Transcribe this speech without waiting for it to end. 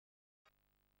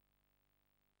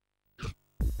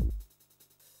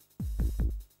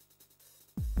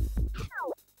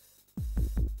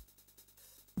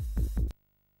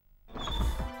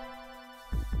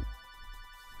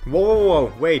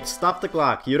Whoa, wait, stop the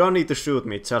clock. You don't need to shoot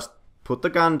me, just put the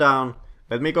gun down.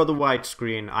 Let me go to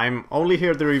widescreen. I'm only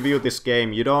here to review this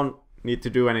game. You don't need to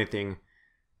do anything.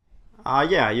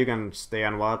 Yeah, you can stay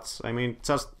and watch. I mean,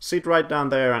 just sit right down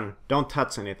there and don't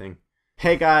touch anything.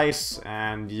 Hey guys,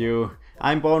 and you.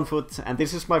 I'm Bonefoot, and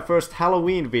this is my first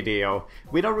Halloween video.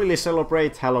 We don't really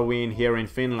celebrate Halloween here in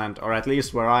Finland, or at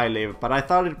least where I live, but I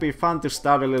thought it'd be fun to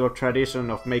start a little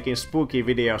tradition of making spooky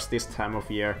videos this time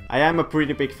of year. I am a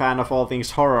pretty big fan of all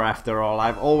things horror after all.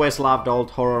 I've always loved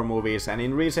old horror movies, and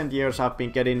in recent years I've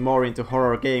been getting more into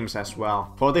horror games as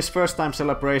well. For this first time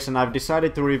celebration I've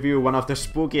decided to review one of the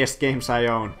spookiest games I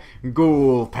own,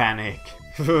 Ghoul Panic.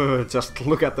 Just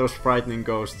look at those frightening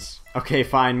ghosts. Okay,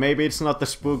 fine, maybe it's not the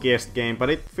spookiest game, but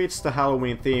it fits the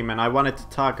Halloween theme and I wanted to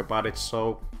talk about it,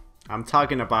 so I'm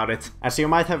talking about it. As you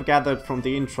might have gathered from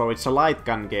the intro, it's a light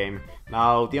gun game.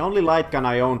 Now, the only light gun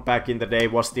I owned back in the day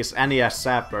was this NES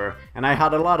Sapper, and I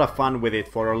had a lot of fun with it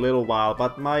for a little while,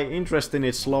 but my interest in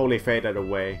it slowly faded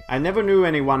away. I never knew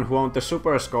anyone who owned the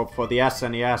Super Scope for the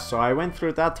SNES, so I went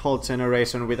through that whole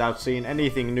generation without seeing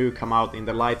anything new come out in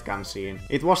the light gun scene.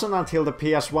 It wasn't until the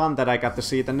PS1 that I got to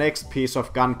see the next piece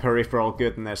of gun peripheral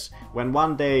goodness, when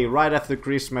one day, right after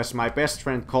Christmas, my best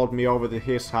friend called me over to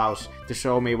his house to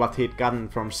show me what he'd gotten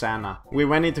from Santa. We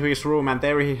went into his room and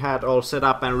there he had all set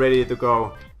up and ready to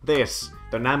go. This,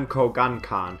 the Namco Gun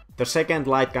Con, the second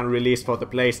light gun released for the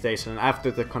PlayStation after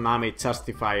the Konami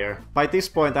Justifier. By this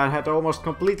point I had almost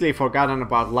completely forgotten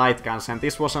about light guns, and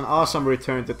this was an awesome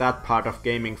return to that part of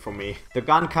gaming for me. The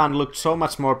Gun Con looked so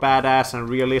much more badass and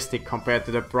realistic compared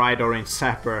to the bright orange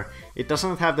Sapper. It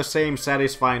doesn't have the same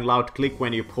satisfying loud click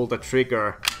when you pull the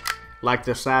trigger. Like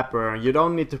the Sapper, you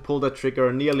don't need to pull the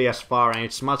trigger nearly as far and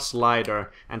it's much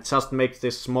lighter and just makes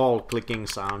this small clicking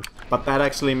sound. But that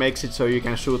actually makes it so you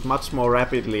can shoot much more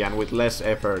rapidly and with less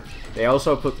effort. They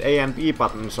also put A and B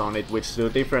buttons on it which do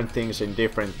different things in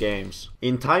different games.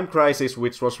 In Time Crisis,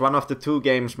 which was one of the two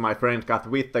games my friend got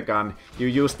with the gun, you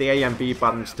used the A and B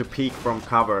buttons to peek from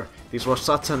cover. This was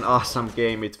such an awesome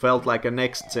game, it felt like a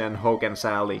next-gen Hogan's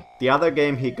Alley. The other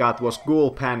game he got was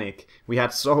Ghoul Panic. We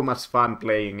had so much fun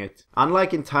playing it.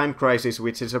 Unlike in Time Crisis,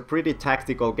 which is a pretty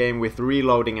tactical game with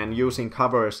reloading and using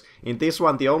covers, in this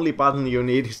one the only button you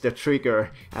need is the trigger,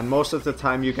 and most of the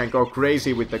time you can go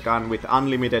crazy with the gun with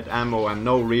unlimited ammo and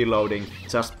no reloading,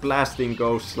 just blasting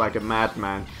ghosts like a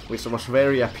madman, which was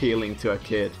very appealing to a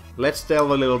kid. Let's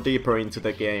delve a little deeper into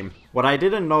the game. What I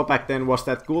didn't know back then was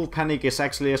that Ghoul Panic is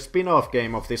actually a spin-off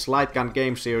game of this light gun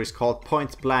game series called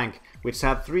Point Blank, which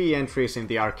had 3 entries in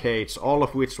the arcades, all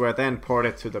of which were then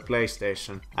ported to the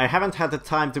PlayStation. I haven't had the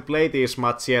time to play these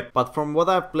much yet, but from what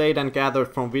I've played and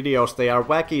gathered from videos, they are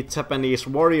wacky Japanese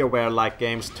WarioWare-like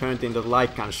games turned into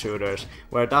light gun shooters,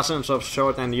 where dozens of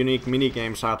short and unique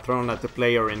minigames are thrown at the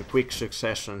player in quick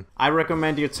succession. I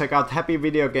recommend you check out Happy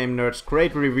Video Game Nerd's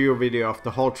great review video of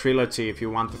the whole trilogy if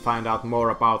you want to find out more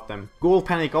about them. Ghoul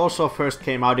Panic also first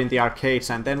came out in the arcades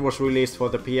and then was released for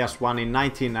the PS1 in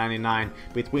 1999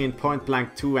 between Point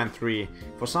Blank 2 and 3.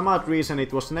 For some odd reason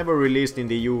it was never released in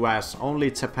the US, only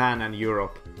Japan and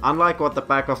Europe. Unlike what the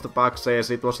back of the box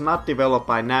says, it was not developed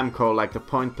by Namco like the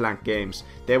Point Blank games,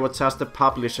 they were just a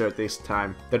publisher this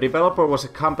time. The developer was a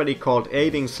company called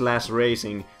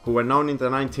Aiding/Racing, who were known in the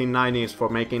 1990s for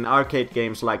making arcade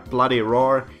games like Bloody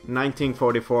Roar,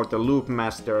 1944 The Loop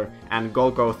Master, and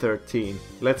Go-Go 13.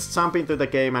 Let's jump into the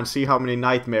game and see how many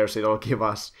nightmares it'll give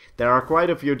us. There are quite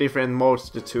a few different modes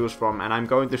to choose from and I'm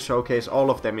going to showcase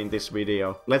all of them in this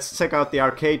video. Let's check out the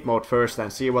arcade mode first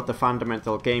and see what the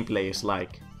fundamental gameplay is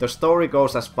like. The story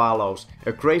goes as follows.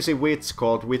 A crazy witch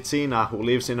called Witchina, who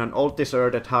lives in an old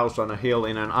deserted house on a hill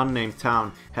in an unnamed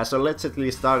town, has allegedly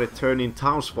started turning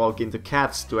townsfolk into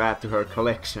cats to add to her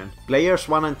collection. Players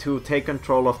 1 and 2 take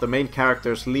control of the main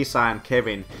characters Lisa and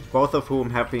Kevin, both of whom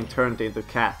have been turned into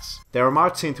cats. They are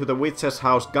marching to the witch's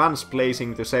house, guns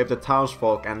blazing, to save the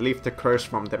townsfolk and lift the curse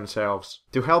from themselves.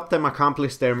 To help them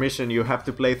accomplish their mission, you have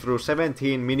to play through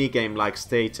 17 minigame-like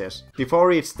stages.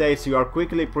 Before each stage you are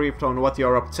quickly briefed on what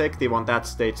your objective on that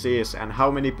stage is and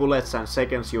how many bullets and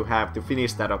seconds you have to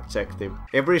finish that objective.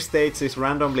 Every stage is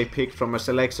randomly picked from a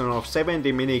selection of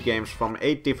 70 minigames from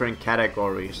 8 different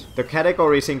categories. The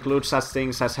categories include such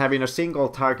things as having a single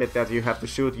target that you have to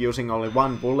shoot using only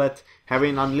 1 bullet,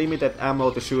 having unlimited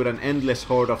ammo to shoot an endless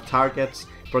horde of targets,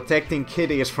 protecting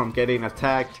kitties from getting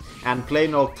attacked, and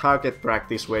plain old target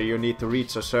practice where you need to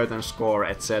reach a certain score,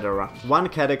 etc. One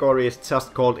category is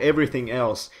just called everything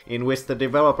else, in which the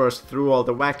developers threw all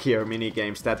the wackier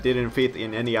minigames that didn't fit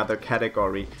in any other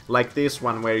category, like this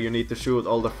one where you need to shoot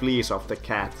all the fleas of the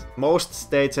cat. Most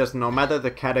stages, no matter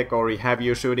the category, have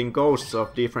you shooting ghosts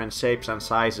of different shapes and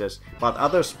sizes, but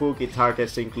other spooky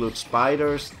targets include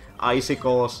spiders,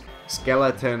 icicles,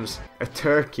 skeletons, a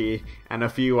turkey, and a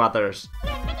few others.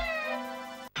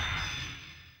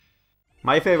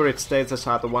 My favorite stages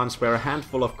are the ones where a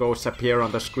handful of ghosts appear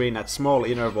on the screen at small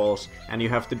intervals and you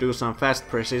have to do some fast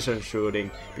precision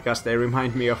shooting, because they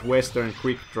remind me of western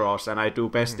quick draws and I do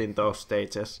best in those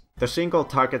stages. The single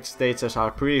target stages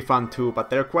are pretty fun too, but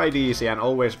they're quite easy and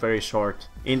always very short.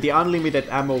 In the unlimited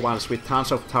ammo ones with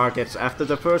tons of targets, after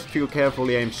the first few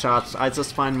carefully aimed shots, I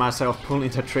just find myself pulling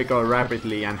the trigger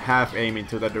rapidly and half aiming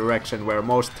to the direction where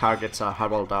most targets are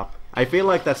huddled up. I feel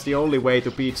like that's the only way to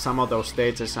beat some of those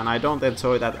stages, and I don't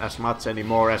enjoy that as much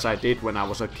anymore as I did when I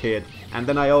was a kid. And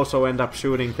then I also end up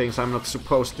shooting things I'm not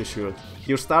supposed to shoot.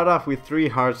 You start off with 3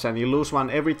 hearts and you lose one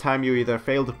every time you either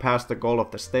fail to pass the goal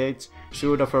of the stage,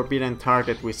 shoot a forbidden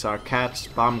target which are cats,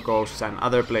 bomb ghosts and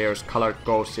other players' colored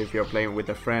ghosts if you're playing with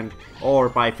a friend, or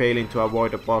by failing to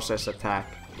avoid a boss's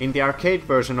attack. In the arcade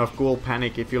version of Ghoul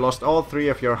Panic, if you lost all 3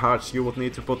 of your hearts, you would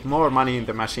need to put more money in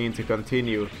the machine to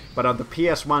continue, but on the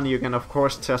PS1 you can of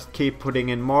course just keep putting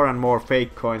in more and more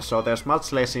fake coins, so there's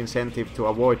much less incentive to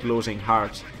avoid losing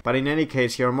hearts, but in any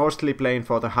case you're mostly playing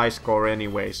for the high score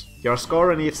anyways. Your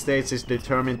score in each stage is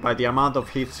determined by the amount of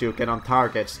hits you get on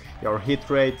targets, your hit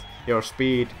rate, your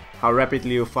speed, how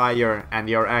rapidly you fire, and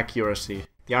your accuracy.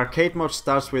 The arcade mode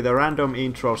starts with a random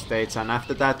intro stage, and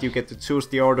after that you get to choose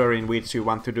the order in which you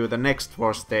want to do the next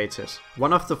 4 stages.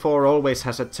 One of the 4 always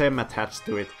has a gem attached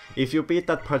to it. If you beat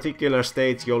that particular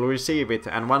stage you'll receive it,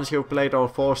 and once you've played all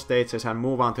 4 stages and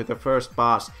move on to the first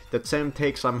boss, the gem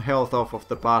takes some health off of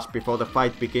the boss before the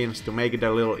fight begins to make it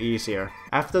a little easier.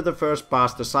 After the first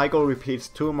boss the cycle repeats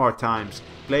 2 more times.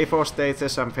 Play 4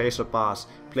 stages and face a boss.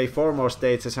 Play 4 more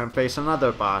stages and face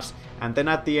another boss, and then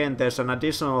at the end there's an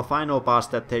additional final boss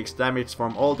that takes damage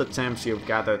from all the gems you've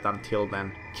gathered until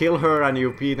then. Kill her and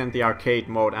you've beaten the arcade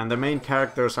mode, and the main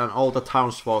characters and all the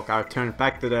townsfolk are turned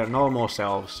back to their normal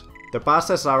selves. The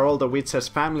bosses are all the witch's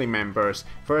family members.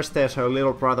 First there's her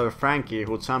little brother Frankie,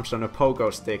 who jumps on a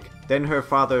pogo stick, then her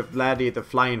father Vladdy the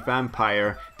flying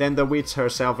vampire, then the witch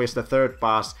herself is the 3rd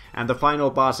boss, and the final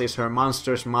boss is her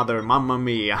monstrous mother, Mamma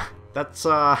Mia. That's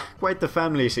quite the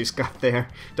family she's got there.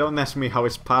 Don't ask me how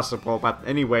it's possible, but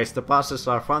anyways, the bosses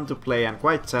are fun to play and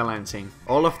quite challenging.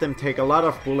 All of them take a lot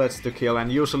of bullets to kill and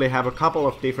usually have a couple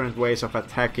of different ways of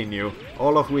attacking you,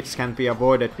 all of which can be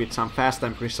avoided with some fast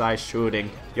and precise shooting.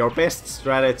 Your best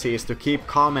strategy is to keep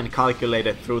calm and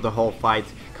calculated through the whole fight,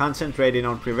 concentrating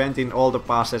on preventing all the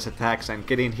boss's attacks and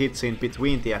getting hits in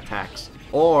between the attacks.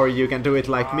 Or you can do it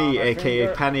like me,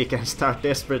 aka panic, and start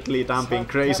desperately dumping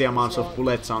crazy amounts of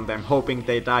bullets on them, hoping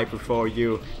they die before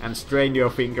you, and strain your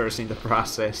fingers in the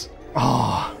process.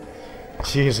 Oh,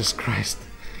 Jesus Christ.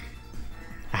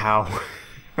 Ow.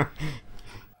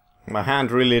 My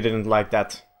hand really didn't like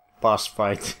that boss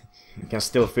fight. You can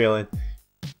still feel it.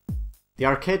 The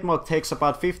arcade mode takes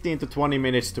about 15 to 20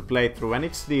 minutes to play through, and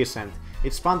it's decent.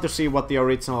 It's fun to see what the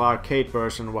original arcade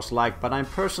version was like, but I'm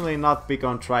personally not big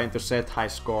on trying to set high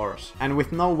scores. And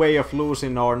with no way of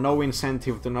losing or no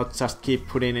incentive to not just keep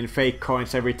putting in fake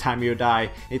coins every time you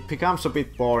die, it becomes a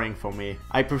bit boring for me.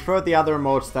 I prefer the other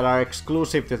modes that are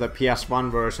exclusive to the PS1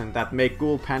 version that make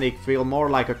Ghoul Panic feel more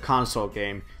like a console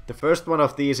game. The first one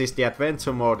of these is the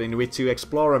adventure mode, in which you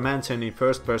explore a mansion in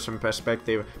first-person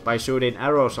perspective by shooting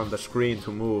arrows on the screen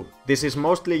to move. This is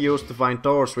mostly used to find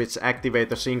doors which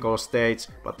activate a single stage,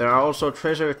 but there are also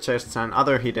treasure chests and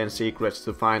other hidden secrets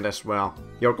to find as well.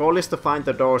 Your goal is to find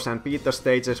the doors and beat the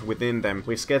stages within them,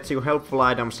 which gets you helpful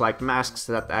items like masks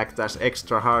that act as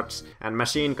extra hearts and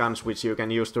machine guns which you can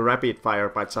use to rapid fire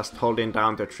by just holding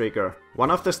down the trigger.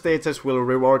 One of the stages will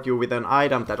reward you with an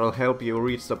item that will help you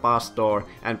reach the boss door,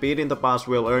 and beating the boss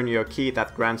will earn you a key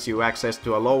that grants you access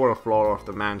to a lower floor of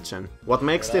the mansion. What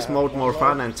makes this mode more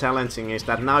fun and challenging is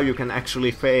that now you can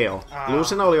actually fail.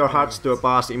 Losing all your hearts to a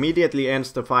boss immediately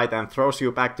ends the fight and throws you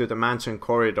back to the mansion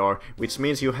corridor, which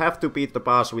means you have to beat the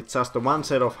boss with just the 1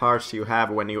 set of hearts you have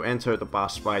when you enter the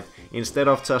boss fight, instead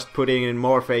of just putting in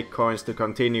more fake coins to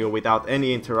continue without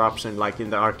any interruption like in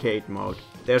the arcade mode.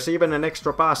 There's even an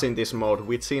extra boss in this mode,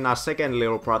 with Xena's second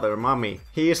little brother Mummy.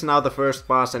 He is now the first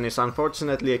boss and is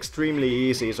unfortunately extremely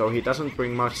easy, so he doesn't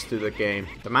bring much to the game.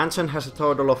 The mansion has a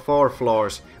total of 4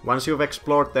 floors. Once you've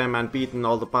explored them and beaten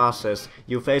all the bosses,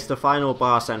 you face the final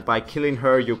boss, and by killing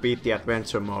her you beat the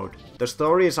adventure mode. The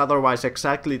story is otherwise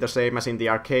exactly the same as in the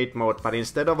arcade mode, but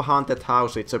instead of a haunted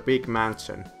house it's a big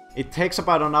mansion. It takes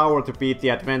about an hour to beat the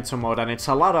adventure mode and it's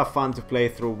a lot of fun to play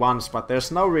through once, but there's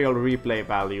no real replay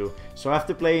value. So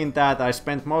after playing that, I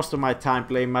spent most of my time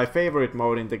playing my favorite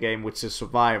mode in the game, which is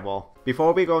survival.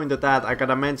 Before we go into that, I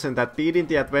gotta mention that beating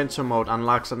the adventure mode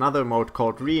unlocks another mode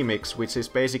called Remix, which is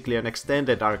basically an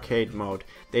extended arcade mode.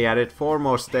 They added 4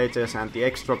 more stages and the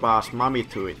extra boss Mummy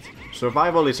to it.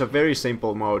 Survival is a very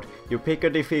simple mode. You pick a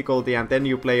difficulty and then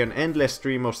you play an endless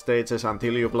stream of stages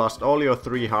until you've lost all your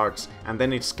 3 hearts, and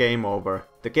then it's game over.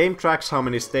 The game tracks how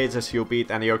many stages you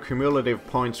beat and your cumulative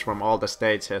points from all the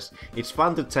stages. It's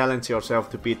fun to challenge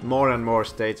yourself to beat more and more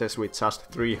stages with just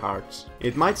 3 hearts.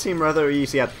 It might seem rather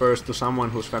easy at first to someone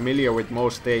who's familiar with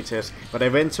most stages, but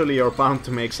eventually you're bound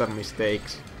to make some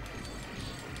mistakes.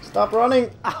 Stop running!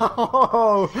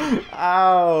 Ow!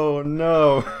 Ow,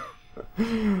 no!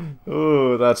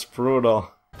 Ooh, that's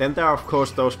brutal. Then there are of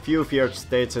course those few feared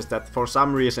stages that for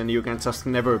some reason you can just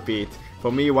never beat.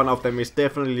 For me, one of them is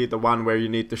definitely the one where you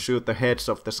need to shoot the heads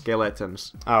of the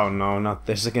skeletons. Oh no, not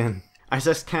this again. I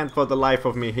just can't for the life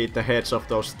of me hit the heads of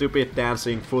those stupid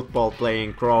dancing, football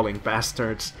playing, crawling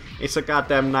bastards. It's a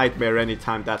goddamn nightmare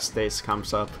anytime that stage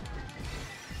comes up.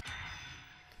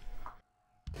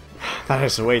 That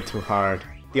is way too hard.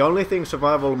 The only thing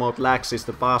survival mode lacks is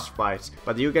the boss fights,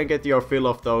 but you can get your fill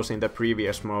of those in the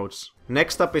previous modes.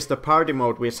 Next up is the party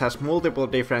mode, which has multiple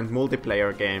different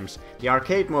multiplayer games. The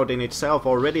arcade mode in itself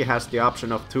already has the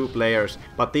option of 2 players,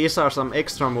 but these are some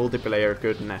extra multiplayer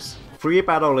goodness. Free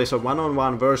Battle is a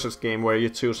one-on-one versus game where you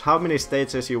choose how many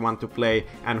stages you want to play,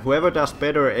 and whoever does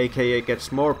better, aka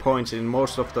gets more points in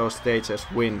most of those stages,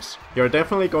 wins. You're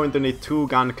definitely going to need 2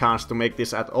 gun cons to make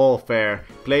this at all fair.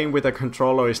 Playing with a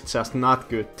controller is just not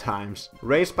good times.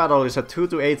 Race Battle is a 2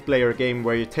 to 8 player game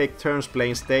where you take turns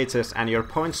playing stages and your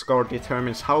point score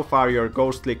determines how far your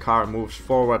ghostly car moves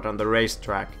forward on the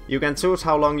racetrack. You can choose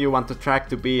how long you want the track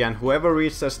to be, and whoever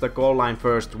reaches the goal line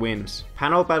first wins.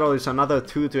 Panel Battle is another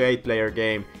 2 to 8 player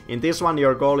game. In this one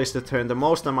your goal is to turn the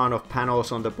most amount of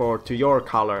panels on the board to your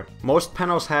color. Most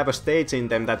panels have a stage in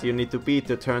them that you need to beat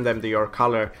to turn them to your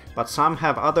color, but some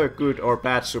have other good or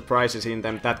bad surprises in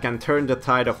them that can turn the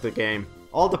tide of the game.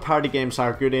 All the party games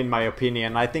are good in my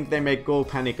opinion. I think they make Ghoul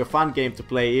Panic a fun game to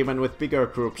play even with bigger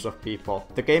groups of people.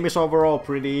 The game is overall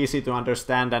pretty easy to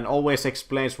understand and always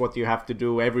explains what you have to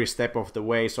do every step of the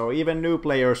way, so even new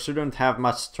players shouldn't have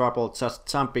much trouble just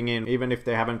jumping in even if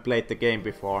they haven't played the game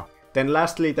before. Then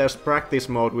lastly there's practice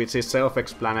mode, which is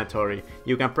self-explanatory.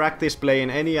 You can practice playing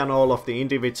any and all of the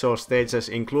individual stages,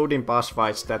 including boss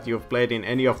fights that you've played in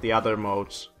any of the other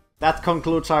modes. That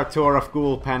concludes our tour of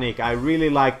Ghoul Panic. I really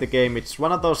like the game. It's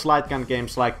one of those light gun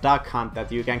games like Duck Hunt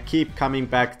that you can keep coming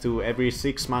back to every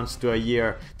 6 months to a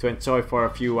year to enjoy for a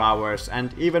few hours,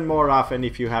 and even more often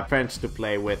if you have friends to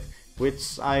play with.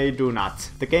 Which I do not.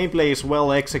 The gameplay is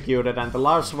well executed and the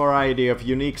large variety of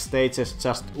unique stages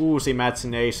just ooze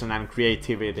imagination and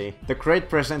creativity. The great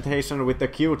presentation with the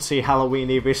cutesy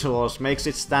Halloweeny visuals makes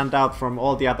it stand out from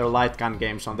all the other light gun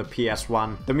games on the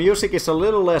PS1. The music is a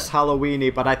little less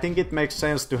Halloweeny, but I think it makes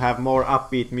sense to have more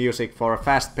upbeat music for a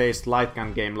fast-paced light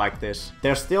gun game like this.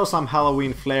 There's still some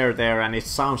Halloween flair there and it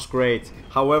sounds great.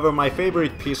 However, my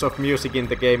favorite piece of music in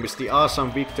the game is the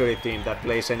awesome victory theme that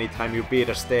plays anytime you beat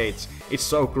a stage. It's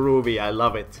so groovy, I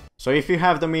love it. So if you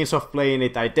have the means of playing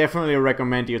it, I definitely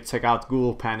recommend you check out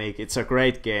Ghoul Panic. It's a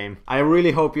great game. I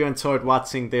really hope you enjoyed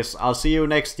watching this. I'll see you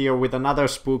next year with another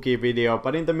spooky video,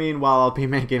 but in the meanwhile I'll be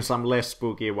making some less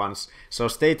spooky ones. So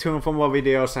stay tuned for more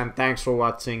videos and thanks for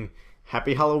watching.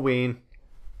 Happy Halloween!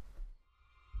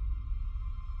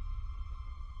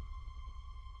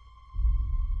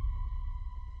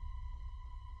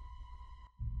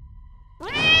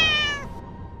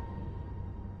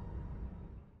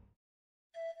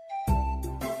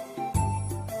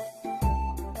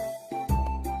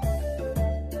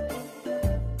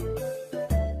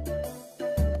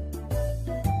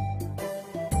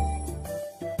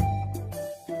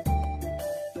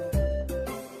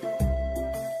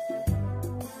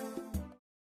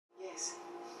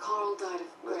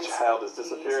 The child is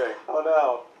disappearing. Oh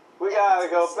no. We gotta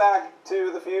go back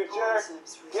to the future.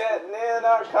 Getting in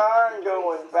our car and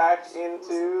going back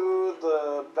into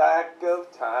the back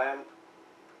of time.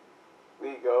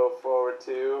 We go forward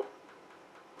to...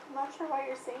 I'm not sure why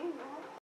you're saying that.